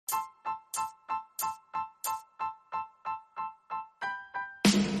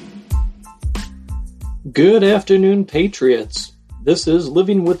Good afternoon, Patriots. This is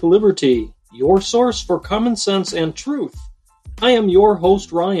Living with Liberty, your source for common sense and truth. I am your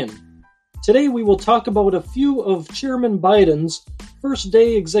host, Ryan. Today we will talk about a few of Chairman Biden's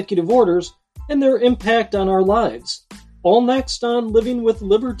first-day executive orders and their impact on our lives. All next on Living with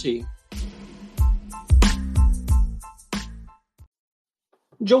Liberty.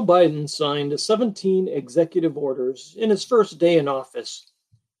 Joe Biden signed 17 executive orders in his first day in office.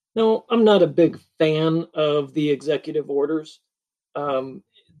 Now, I'm not a big fan of the executive orders.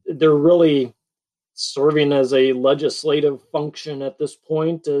 They're really serving as a legislative function at this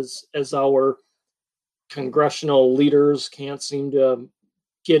point, as our congressional leaders can't seem to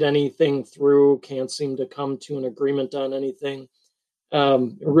get anything through, can't seem to come to an agreement on anything.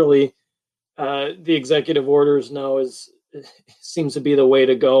 The executive orders now seems to be the way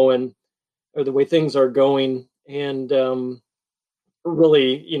to go, or the way things are going, and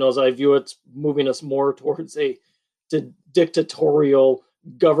really, as I view it, it's moving us more towards a dictatorial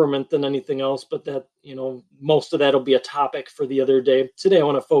government than anything else. But that, most of that will be a topic for the other day. Today, I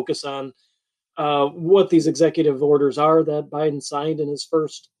want to focus on what these executive orders are that Biden signed in his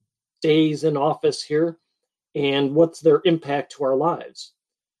first days in office here, and what's their impact to our lives.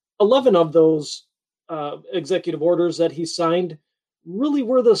 11 of those executive orders that he signed really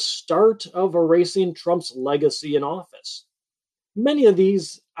were the start of erasing Trump's legacy in office. Many of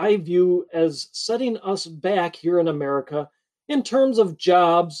these I view as setting us back here in America in terms of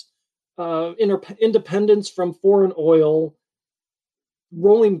jobs, independence from foreign oil,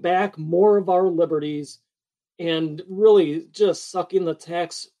 rolling back more of our liberties, and really just sucking the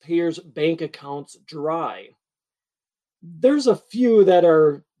taxpayers' bank accounts dry. There's a few that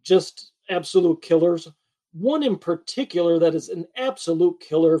are just absolute killers. One in particular that is an absolute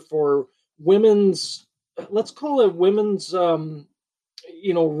killer for women's, let's call it women's,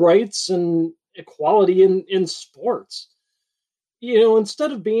 rights and equality in sports.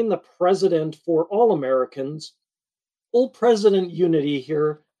 Instead of being the president for all Americans, old President Unity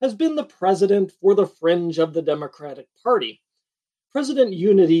here has been the president for the fringe of the Democratic Party. President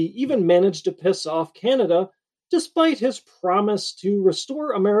Unity even managed to piss off Canada despite his promise to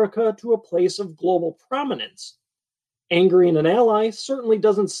restore America to a place of global prominence. Angering an ally certainly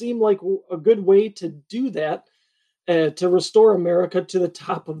doesn't seem like a good way to do that, to restore America to the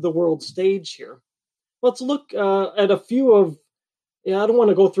top of the world stage here. Let's look at a few of, I don't want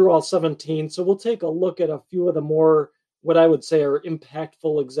to go through all 17, so we'll take a look at a few of the more, what I would say are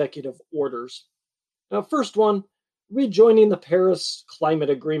impactful executive orders. First one, rejoining the Paris Climate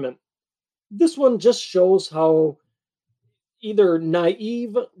Agreement. This one just shows how either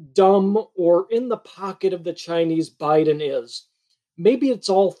naive, dumb, or in the pocket of the Chinese Biden is. Maybe it's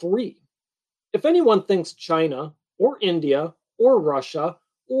all three. If anyone thinks China or India or Russia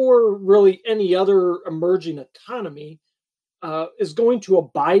or really any other emerging economy is going to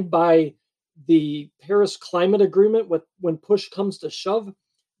abide by the Paris Climate Agreement when push comes to shove,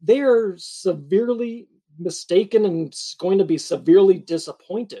 they are severely mistaken and going to be severely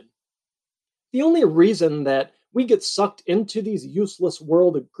disappointed. The only reason that we get sucked into these useless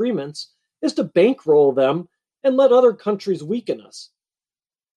world agreements is to bankroll them and let other countries weaken us.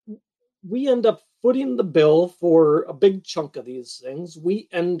 We end up footing the bill for a big chunk of these things. We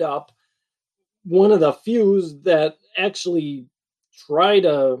end up one of the few that actually try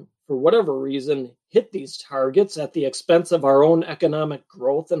to, for whatever reason, hit these targets at the expense of our own economic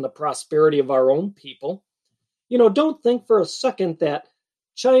growth and the prosperity of our own people. Don't think for a second that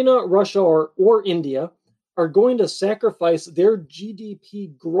China, Russia, or India are going to sacrifice their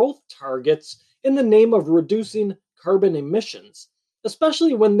GDP growth targets in the name of reducing carbon emissions,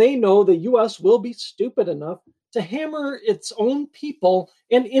 especially when they know the U.S. will be stupid enough to hammer its own people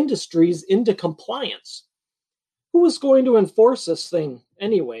and industries into compliance. Who is going to enforce this thing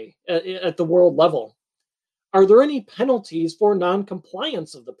anyway at the world level? Are there any penalties for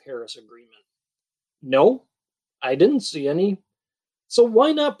non-compliance of the Paris Agreement? No, I didn't see any. So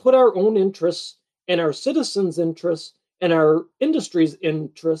why not put our own interests and our citizens' interests and our industry's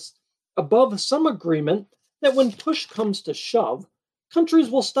interests above some agreement that when push comes to shove, countries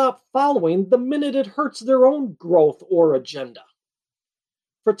will stop following the minute it hurts their own growth or agenda?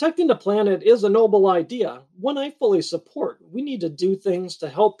 Protecting the planet is a noble idea, one I fully support. We need to do things to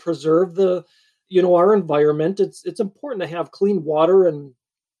help preserve our environment. It's important to have clean water and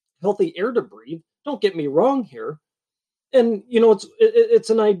healthy air to breathe. Don't get me wrong here. And, it's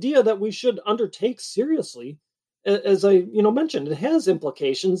an idea that we should undertake seriously. As I, mentioned, it has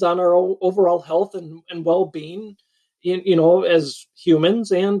implications on our overall health and well-being, as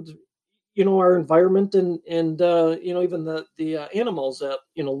humans and our environment and even the animals that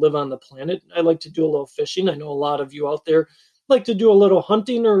live on the planet. I like to do a little fishing. I know a lot of you out there like to do a little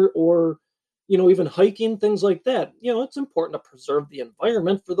hunting or even hiking, things like that. It's important to preserve the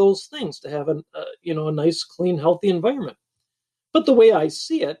environment for those things, to have a nice, clean, healthy environment. But the way I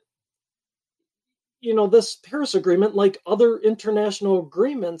see it, this Paris Agreement, like other international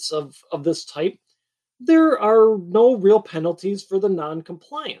agreements of this type, there are no real penalties for the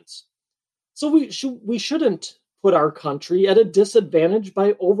non-compliance. So we shouldn't put our country at a disadvantage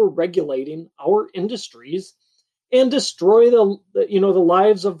by over-regulating our industries and destroy the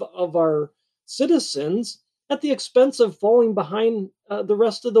lives of our citizens at the expense of falling behind the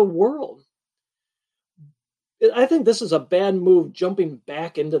rest of the world. I think this is a bad move, jumping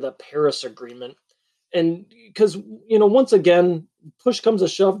back into the Paris Agreement. And because, once again, push comes to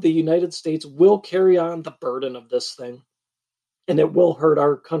shove, the United States will carry on the burden of this thing, and it will hurt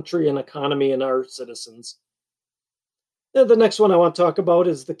our country and economy and our citizens. The next one I want to talk about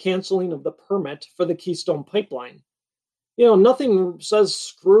is the canceling of the permit for the Keystone Pipeline. Nothing says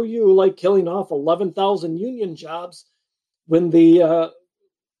screw you like killing off 11,000 union jobs when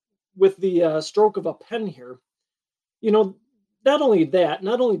with the stroke of a pen here. Not only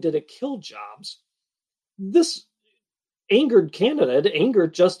did it kill jobs, this angered Canada. It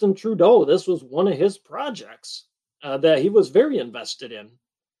angered Justin Trudeau. This was one of his projects that he was very invested in.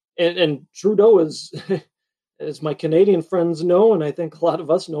 And Trudeau is, as my Canadian friends know, and I think a lot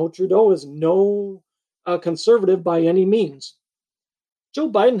of us know, Trudeau is no conservative by any means. Joe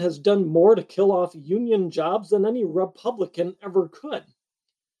Biden has done more to kill off union jobs than any Republican ever could.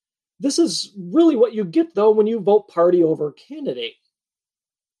 This is really what you get, though, when you vote party over candidate.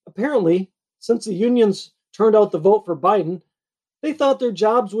 Apparently, since the unions turned out the vote for Biden, they thought their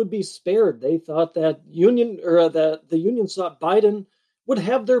jobs would be spared. They thought that the unions thought Biden would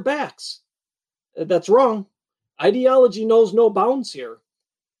have their backs. That's wrong. Ideology knows no bounds here.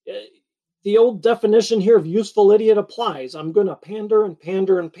 The old definition here of useful idiot applies. I'm going to pander and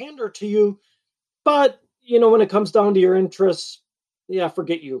pander and pander to you, but when it comes down to your interests, yeah,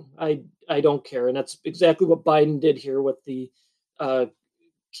 forget you. I don't care, and that's exactly what Biden did here with the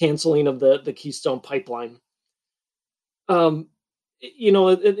canceling of the Keystone Pipeline. You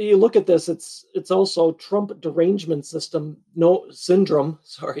look at this, it's also Trump derangement syndrome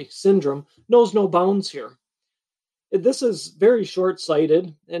knows no bounds here. This is very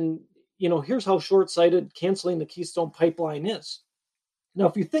short-sighted, and here's how short-sighted canceling the Keystone Pipeline is. Now,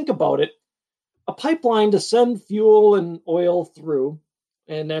 if you think about it, a pipeline to send fuel and oil through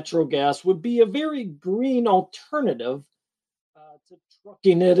and natural gas would be a very green alternative to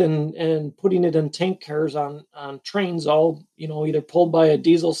trucking it and putting it in tank cars on trains, all either pulled by a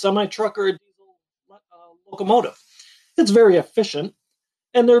diesel semi-truck or a diesel locomotive. It's very efficient,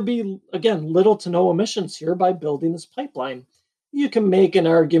 and there'd be, again, little to no emissions here by building this pipeline. You can make an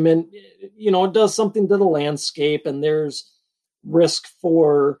argument, it does something to the landscape, and there's risk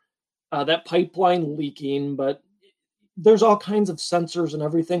for that pipeline leaking, but there's all kinds of sensors and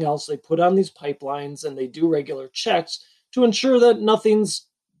everything else they put on these pipelines, and they do regular checks to ensure that nothing's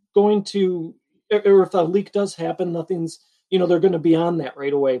going to, or if a leak does happen, nothing's, they're going to be on that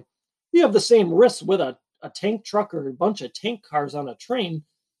right away. You have the same risk with a tank truck or a bunch of tank cars on a train.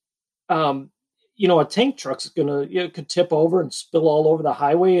 A tank truck's could tip over and spill all over the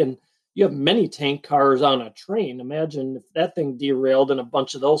highway, and you have many tank cars on a train. Imagine if that thing derailed and a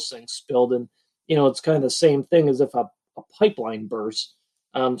bunch of those things spilled, and it's kind of the same thing as if a pipeline burst.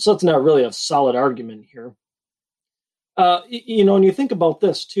 So it's not really a solid argument here. And you think about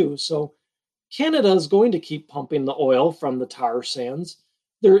this too. So Canada is going to keep pumping the oil from the tar sands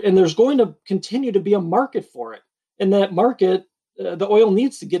and there's going to continue to be a market for it. And that market, the oil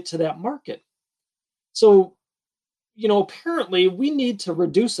needs to get to that market. So, apparently we need to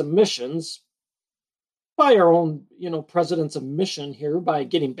reduce emissions by our own, president's mission here by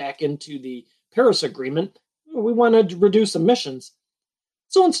getting back into the Paris Agreement. We want to reduce emissions.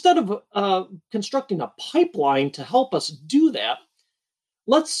 So instead of constructing a pipeline to help us do that,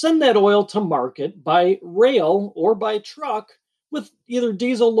 let's send that oil to market by rail or by truck with either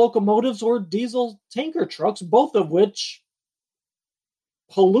diesel locomotives or diesel tanker trucks, both of which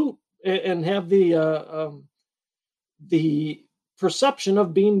pollute and have the perception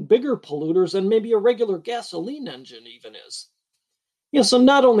of being bigger polluters than maybe a regular gasoline engine even is. So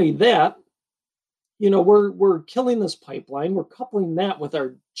not only that, we're killing this pipeline. We're coupling that with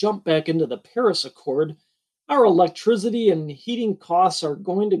our jump back into the Paris Accord. Our electricity and heating costs are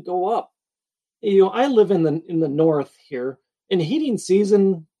going to go up. I live in the north here, and heating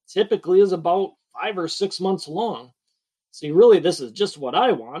season typically is about 5 or 6 months long. See, really, this is just what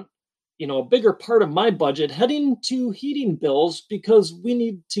I want. a bigger part of my budget heading to heating bills because we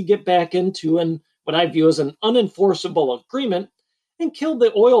need to get back into and what I view as an unenforceable agreement and kill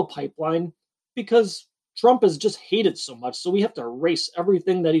the oil pipeline because Trump is just hated so much. So we have to erase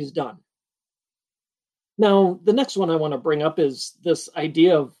everything that he's done. Now, the next one I want to bring up is this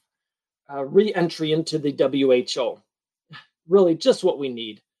idea of re-entry into the WHO. Really, just what we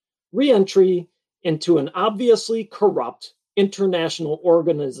need. Re-entry into an obviously corrupt international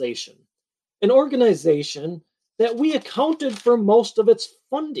organization, an organization that we accounted for most of its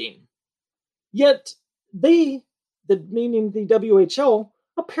funding. Yet they, meaning the WHO,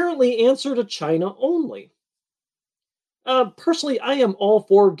 apparently answer to China only. Personally, I am all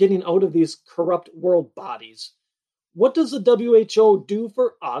for getting out of these corrupt world bodies. What does the WHO do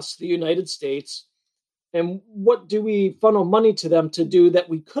for us, the United States, and what do we funnel money to them to do that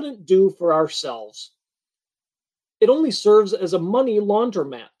we couldn't do for ourselves? It only serves as a money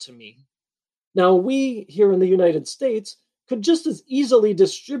laundromat to me. Now, we here in the United States could just as easily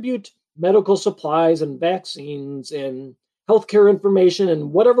distribute medical supplies and vaccines and healthcare information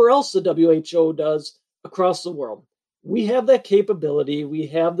and whatever else the WHO does across the world. We have that capability. We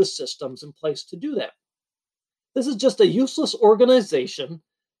have the systems in place to do that. This is just a useless organization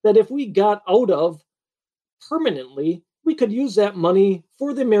that if we got out of permanently, we could use that money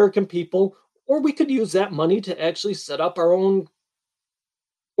for the American people, or we could use that money to actually set up our own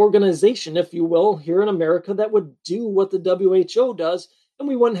organization, if you will, here in America that would do what the WHO does, and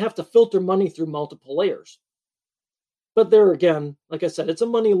we wouldn't have to filter money through multiple layers. But there again, like I said, it's a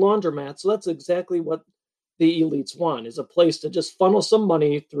money laundromat, so that's exactly what the elites want, is a place to just funnel some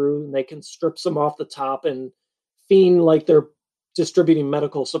money through, and they can strip some off the top and fiend like they're distributing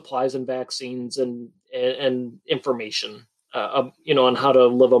medical supplies and vaccines and information, on how to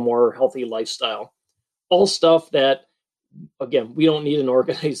live a more healthy lifestyle. All stuff that, again, we don't need an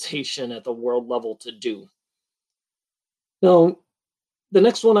organization at the world level to do. Now, the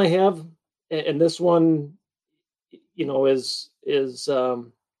next one I have, and this one, is I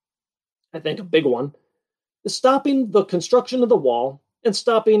think a big one, is stopping the construction of the wall and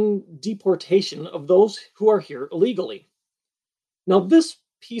stopping deportation of those who are here illegally. Now, this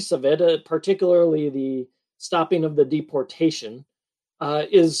piece of it, particularly the stopping of the deportation,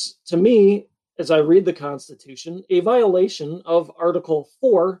 is, to me, as I read the Constitution, a violation of Article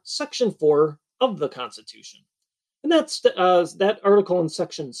 4, Section 4 of the Constitution. And that article and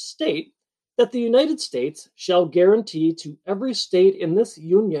section state that the United States shall guarantee to every state in this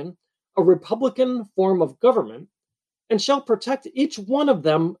union a republican form of government and shall protect each one of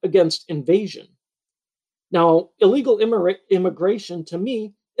them against invasion. Now, illegal immigration to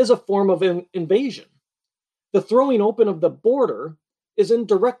me is a form of invasion. The throwing open of the border is in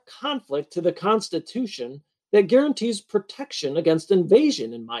direct conflict to the Constitution that guarantees protection against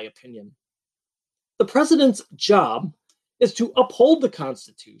invasion, in my opinion. The president's job is to uphold the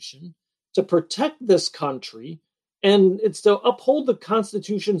Constitution, to protect this country, and it's to uphold the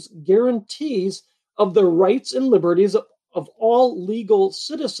Constitution's guarantees of the rights and liberties of all legal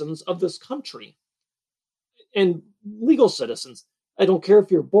citizens of this country. And legal citizens, I don't care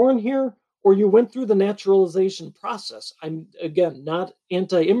if you're born here or you went through the naturalization process. I'm, again, not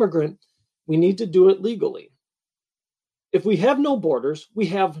anti-immigrant. We need to do it legally. If we have no borders, we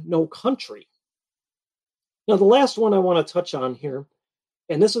have no country. Now, the last one I want to touch on here,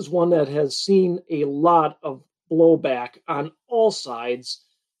 and this is one that has seen a lot of blowback on all sides,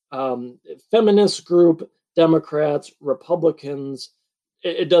 feminist group, Democrats, Republicans,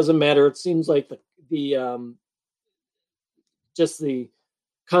 it doesn't matter. It seems like the just the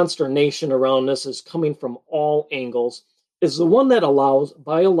consternation around this is coming from all angles, is the one that allows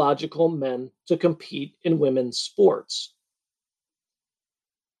biological men to compete in women's sports.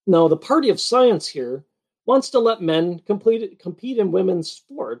 Now, the party of science here wants to let men compete in women's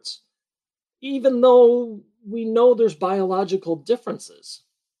sports, even though we know there's biological differences.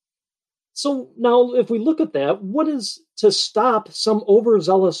 So now, if we look at that, what is to stop some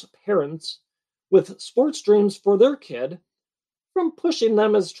overzealous parents with sports dreams for their kid from pushing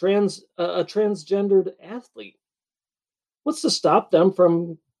them as a transgendered athlete? What's to stop them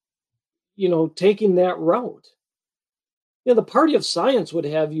from, taking that route? The party of science would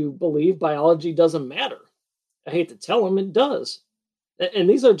have you believe biology doesn't matter. I hate to tell them, it does. And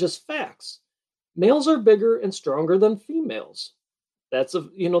these are just facts. Males are bigger and stronger than females. That's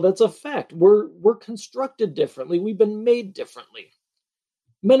a fact. We're constructed differently. We've been made differently.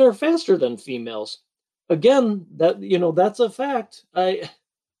 Men are faster than females. Again, that's a fact. I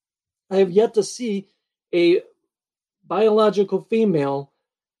have yet to see a biological female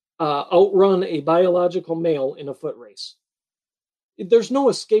outrun a biological male in a foot race. There's no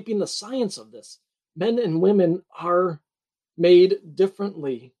escaping the science of this. Men and women are made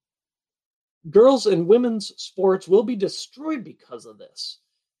differently. Girls and women's sports will be destroyed because of this,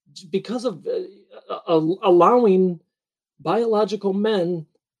 because of allowing biological men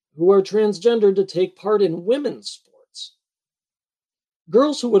who are transgender to take part in women's sports.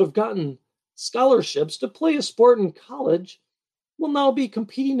 Girls who would have gotten scholarships to play a sport in college will now be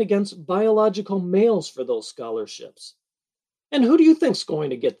competing against biological males for those scholarships. And who do you think's going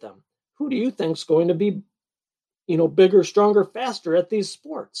to get them? Who do you think's going to be, bigger, stronger, faster at these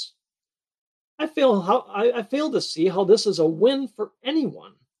sports? I fail to see how this is a win for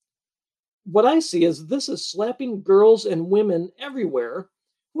anyone. What I see is this is slapping girls and women everywhere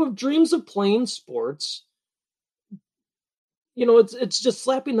who have dreams of playing sports. It's just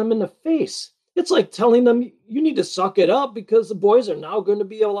slapping them in the face. It's like telling them you need to suck it up because the boys are now going to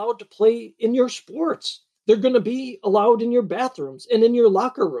be allowed to play in your sports. They're going to be allowed in your bathrooms and in your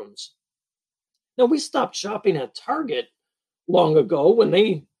locker rooms. Now, we stopped shopping at Target long ago when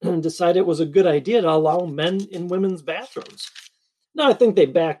they decided it was a good idea to allow men in women's bathrooms. Now, I think they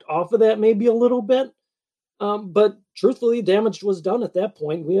backed off of that maybe a little bit, but truthfully, damage was done at that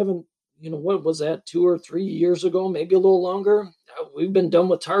point. We haven't, what was that, 2 or 3 years ago, maybe a little longer? We've been done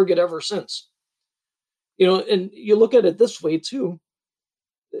with Target ever since. And you look at it this way too.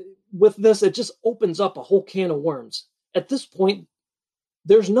 With this, it just opens up a whole can of worms. At this point,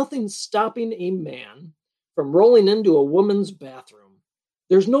 there's nothing stopping a man from rolling into a woman's bathroom.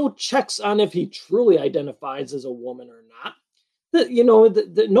 There's no checks on if he truly identifies as a woman or not.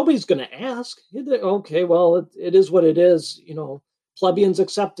 Nobody's going to ask. Okay, well, it is what it is. Plebeians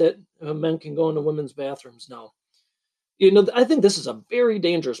accept it. Men can go into women's bathrooms now. I think this is a very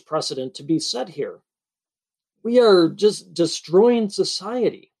dangerous precedent to be set here. We are just destroying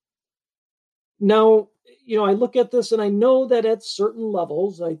society. Now, I look at this and I know that at certain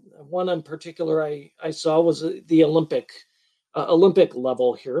levels, one in particular I saw was the Olympic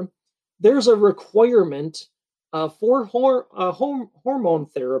level here. There's a requirement for hormone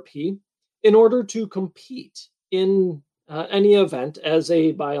therapy in order to compete in any event as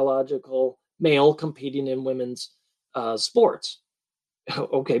a biological male competing in women's sports.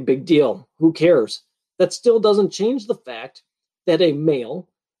 Okay, big deal. Who cares? That still doesn't change the fact that a male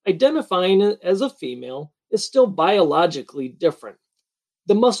identifying as a female is still biologically different.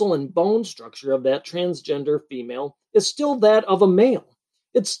 The muscle and bone structure of that transgender female is still that of a male.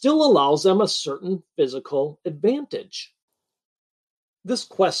 It still allows them a certain physical advantage. This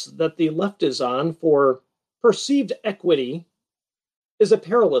quest that the left is on for perceived equity is a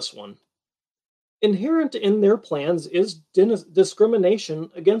perilous one. Inherent in their plans is discrimination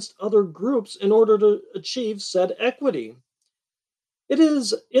against other groups in order to achieve said equity. It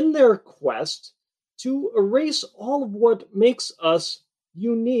is in their quest to erase all of what makes us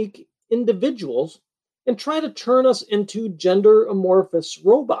unique individuals and try to turn us into gender amorphous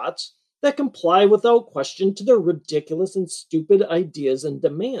robots that comply without question to their ridiculous and stupid ideas and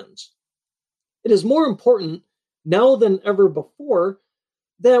demands. It is more important now than ever before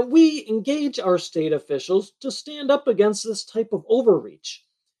that we engage our state officials to stand up against this type of overreach.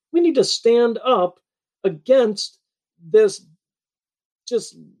 We need to stand up against this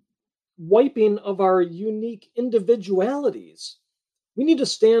just wiping of our unique individualities. We need to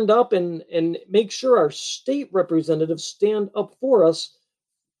stand up and make sure our state representatives stand up for us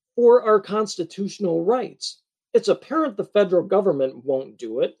for our constitutional rights. It's apparent the federal government won't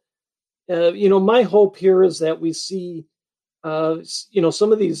do it. My hope here is that we see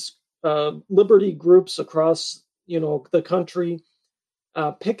some of these liberty groups across, the country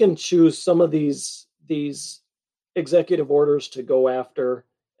pick and choose some of these executive orders to go after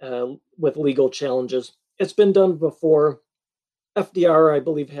with legal challenges. It's been done before. FDR, I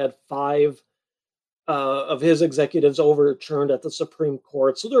believe, had 5 of his executives overturned at the Supreme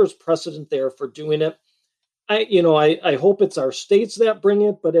Court, so there's precedent there for doing it. I hope it's our states that bring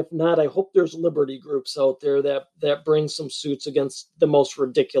it, but if not, I hope there's liberty groups out there that bring some suits against the most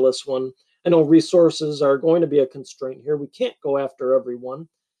ridiculous one. I know resources are going to be a constraint here. We can't go after everyone,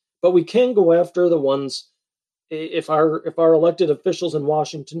 but we can go after the ones. If our elected officials in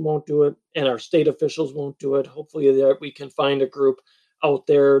Washington won't do it and our state officials won't do it, hopefully that we can find a group out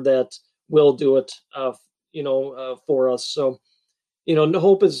there that will do it, for us. So.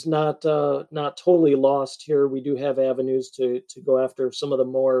 Hope is not totally lost here. We do have avenues to go after some of the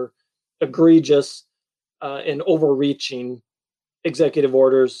more egregious and overreaching executive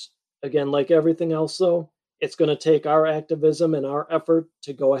orders. Again, like everything else, though, it's going to take our activism and our effort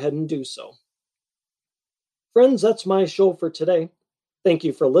to go ahead and do so. Friends, that's my show for today. Thank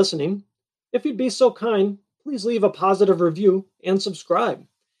you for listening. If you'd be so kind, please leave a positive review and subscribe.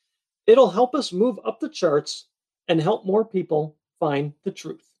 It'll help us move up the charts and help more people find the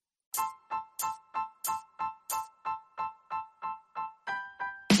truth.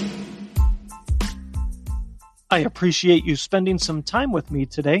 I appreciate you spending some time with me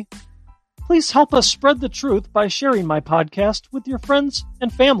today. Please help us spread the truth by sharing my podcast with your friends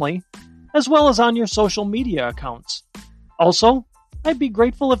and family, as well as on your social media accounts. Also, I'd be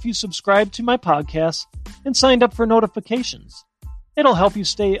grateful if you subscribed to my podcast and signed up for notifications. It'll help you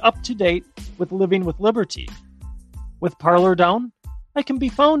stay up to date with Living with Liberty. With Parler Down, I can be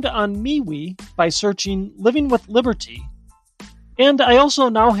found on MeWe by searching Living with Liberty. And I also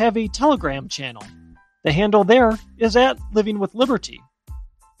now have a Telegram channel. The handle there is at Living with Liberty.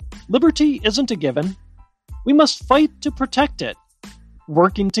 Liberty isn't a given. We must fight to protect it.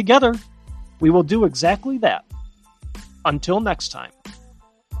 Working together, we will do exactly that. Until next time.